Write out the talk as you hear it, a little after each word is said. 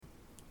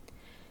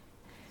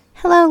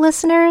Hello,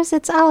 listeners.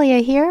 It's Alia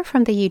here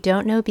from the You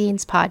Don't Know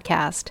Beans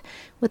podcast.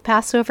 With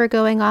Passover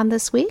going on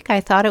this week, I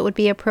thought it would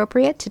be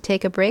appropriate to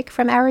take a break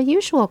from our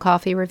usual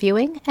coffee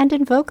reviewing and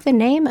invoke the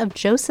name of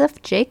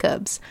Joseph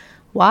Jacobs.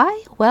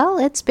 Why? Well,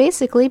 it's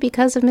basically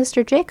because of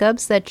Mr.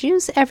 Jacobs that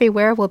Jews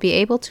everywhere will be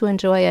able to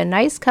enjoy a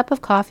nice cup of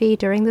coffee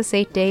during this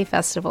 8-day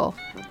festival.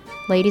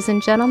 Ladies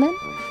and gentlemen,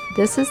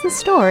 this is the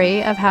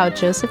story of how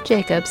Joseph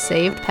Jacobs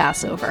saved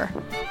Passover.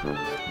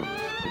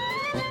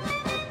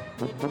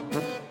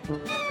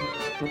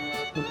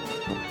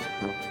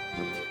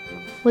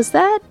 Was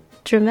that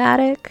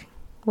dramatic?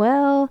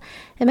 Well,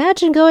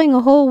 imagine going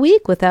a whole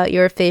week without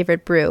your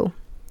favorite brew.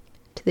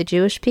 To the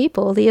Jewish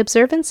people, the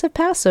observance of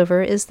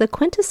Passover is the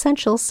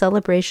quintessential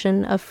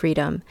celebration of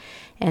freedom,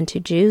 and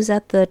to Jews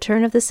at the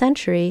turn of the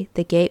century,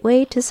 the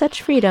gateway to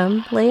such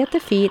freedom lay at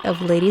the feet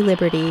of Lady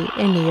Liberty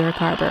in New York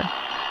Harbor.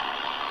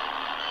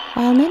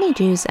 While many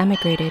Jews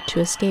emigrated to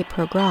escape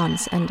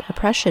pogroms and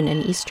oppression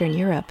in Eastern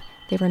Europe,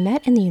 they were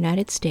met in the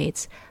United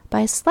States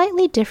by a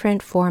slightly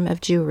different form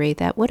of Jewry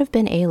that would have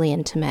been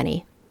alien to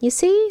many. You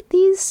see,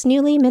 these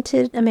newly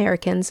minted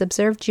Americans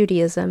observed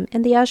Judaism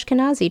in the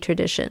Ashkenazi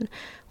tradition,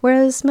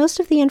 whereas most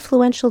of the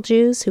influential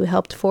Jews who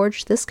helped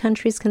forge this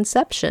country's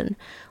conception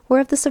were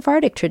of the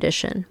Sephardic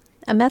tradition,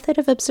 a method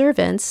of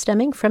observance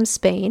stemming from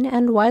Spain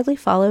and widely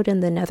followed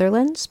in the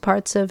Netherlands,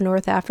 parts of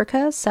North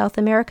Africa, South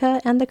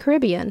America, and the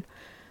Caribbean.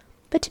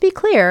 But to be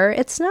clear,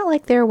 it's not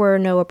like there were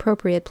no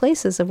appropriate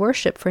places of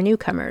worship for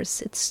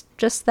newcomers. It's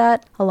just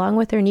that, along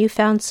with their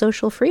newfound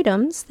social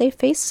freedoms, they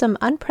faced some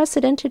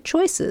unprecedented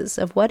choices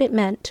of what it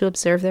meant to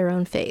observe their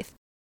own faith.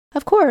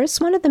 Of course,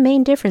 one of the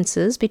main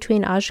differences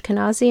between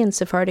Ashkenazi and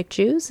Sephardic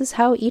Jews is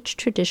how each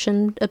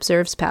tradition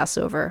observes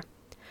Passover.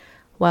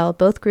 While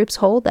both groups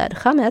hold that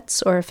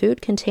chametz, or a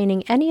food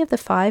containing any of the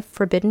 5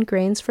 forbidden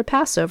grains for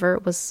Passover,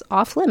 was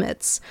off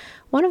limits,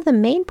 one of the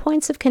main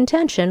points of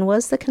contention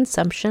was the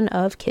consumption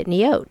of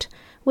kitniot,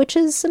 which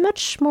is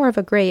much more of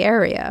a gray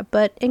area,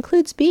 but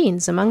includes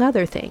beans, among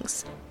other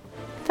things.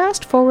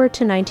 Fast forward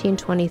to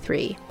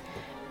 1923.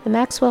 The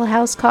Maxwell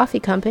House Coffee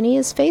Company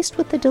is faced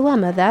with the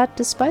dilemma that,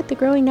 despite the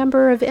growing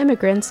number of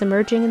immigrants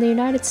emerging in the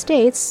United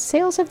States,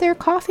 sales of their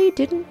coffee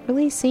didn't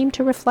really seem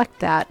to reflect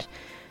that.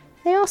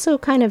 They also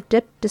kind of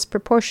dipped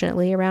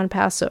disproportionately around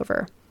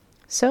Passover.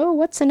 So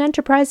what's an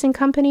enterprising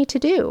company to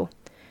do?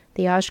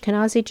 The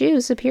Ashkenazi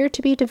Jews appeared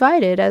to be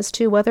divided as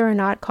to whether or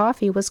not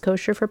coffee was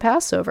kosher for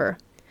Passover.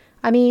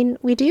 I mean,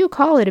 we do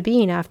call it a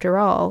bean after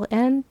all,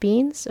 and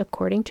beans,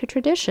 according to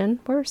tradition,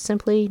 were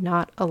simply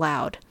not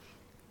allowed.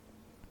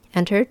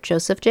 Enter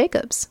Joseph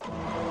Jacobs.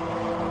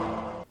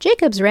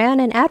 Jacobs ran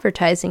an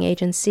advertising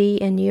agency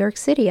in New York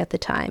City at the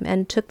time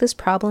and took this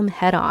problem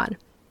head on.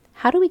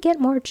 How do we get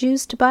more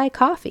Jews to buy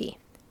coffee?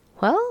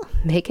 Well,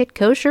 make it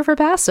kosher for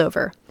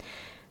Passover.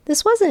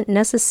 This wasn't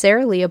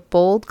necessarily a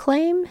bold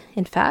claim.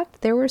 In fact,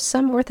 there were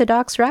some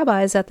Orthodox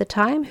rabbis at the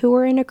time who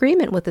were in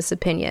agreement with this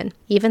opinion.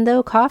 Even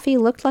though coffee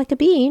looked like a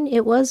bean,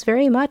 it was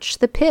very much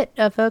the pit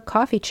of a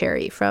coffee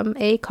cherry from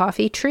a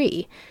coffee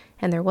tree,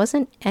 and there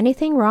wasn't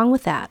anything wrong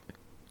with that.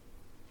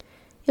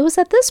 It was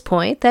at this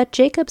point that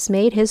Jacobs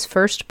made his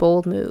first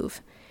bold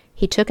move.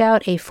 He took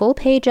out a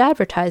full-page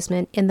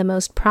advertisement in the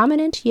most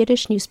prominent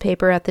Yiddish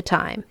newspaper at the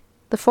time,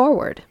 The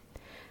Forward.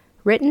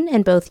 Written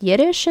in both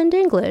Yiddish and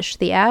English,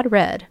 the ad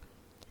read,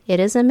 "It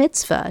is a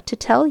mitzvah to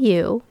tell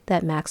you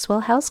that Maxwell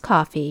House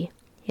Coffee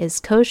is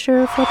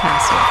kosher for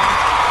Passover."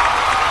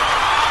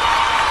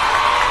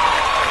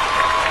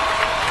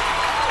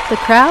 The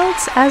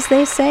crowds, as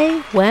they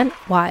say, went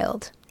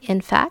wild.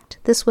 In fact,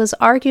 this was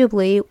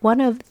arguably one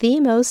of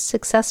the most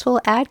successful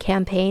ad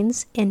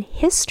campaigns in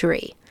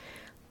history.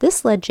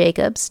 This led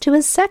Jacobs to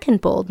his second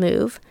bold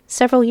move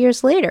several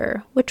years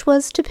later, which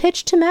was to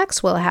pitch to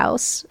Maxwell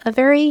House, a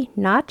very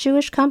not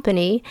Jewish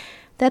company,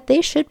 that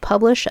they should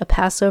publish a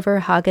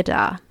Passover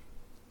Haggadah.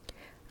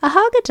 A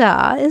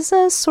Haggadah is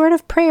a sort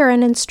of prayer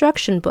and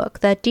instruction book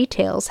that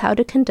details how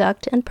to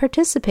conduct and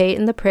participate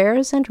in the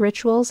prayers and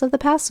rituals of the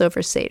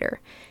Passover Seder,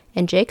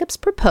 and Jacobs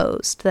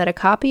proposed that a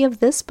copy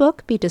of this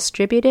book be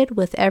distributed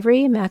with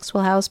every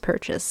Maxwell House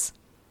purchase.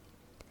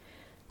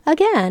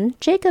 Again,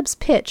 Jacobs'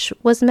 pitch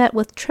was met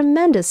with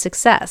tremendous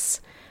success.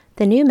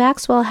 The new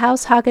Maxwell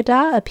House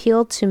Haggadah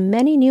appealed to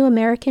many new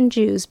American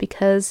Jews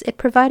because it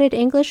provided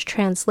English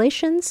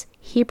translations,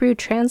 Hebrew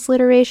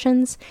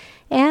transliterations,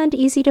 and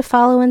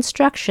easy-to-follow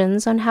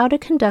instructions on how to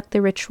conduct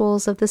the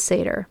rituals of the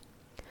Seder.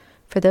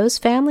 For those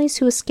families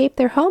who escaped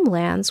their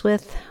homelands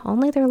with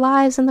only their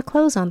lives and the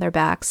clothes on their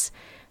backs,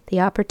 the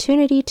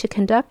opportunity to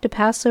conduct a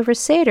Passover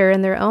Seder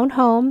in their own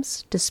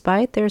homes,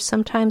 despite their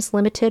sometimes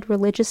limited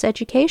religious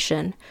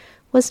education,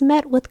 was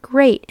met with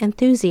great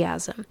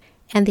enthusiasm,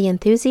 and the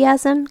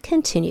enthusiasm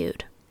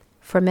continued.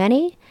 For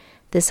many,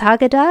 this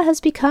Haggadah has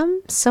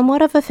become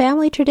somewhat of a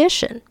family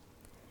tradition.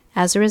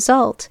 As a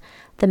result,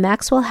 the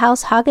Maxwell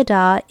House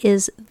Haggadah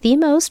is the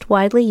most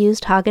widely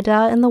used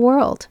Haggadah in the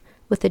world,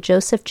 with the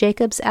Joseph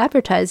Jacobs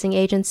advertising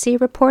agency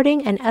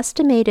reporting an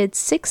estimated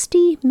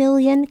 60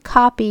 million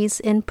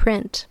copies in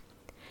print.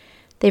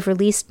 They've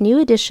released new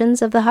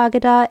editions of the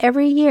Haggadah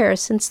every year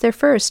since their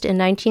first in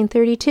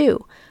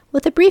 1932,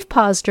 with a brief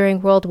pause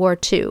during World War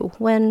II,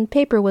 when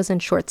paper was in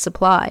short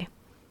supply.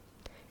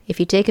 If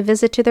you take a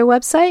visit to their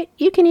website,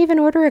 you can even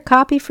order a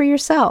copy for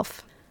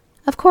yourself.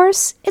 Of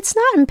course, it's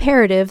not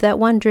imperative that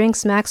one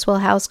drinks Maxwell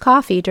House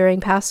coffee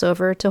during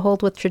Passover to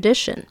hold with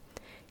tradition.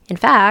 In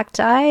fact,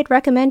 I'd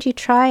recommend you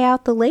try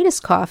out the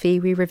latest coffee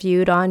we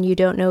reviewed on You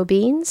Don't Know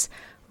Beans,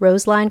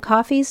 Roseline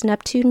Coffee's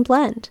Neptune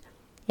Blend.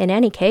 In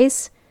any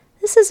case,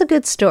 this is a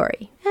good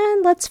story,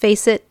 and let's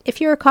face it, if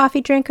you're a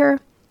coffee drinker,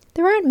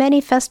 there aren't many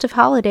festive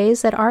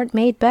holidays that aren't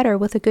made better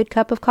with a good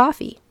cup of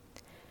coffee.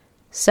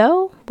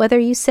 So, whether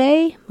you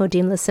say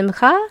Modim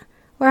L'Simcha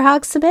or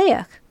Hag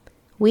Sameach,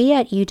 we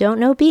at You Don't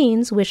Know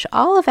Beans wish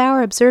all of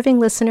our observing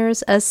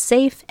listeners a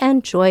safe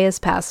and joyous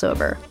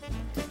Passover.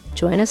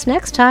 Join us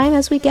next time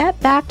as we get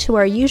back to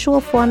our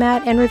usual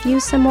format and review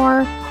some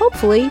more,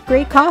 hopefully,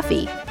 great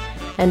coffee.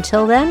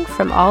 Until then,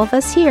 from all of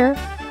us here,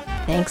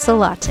 thanks a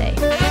latte.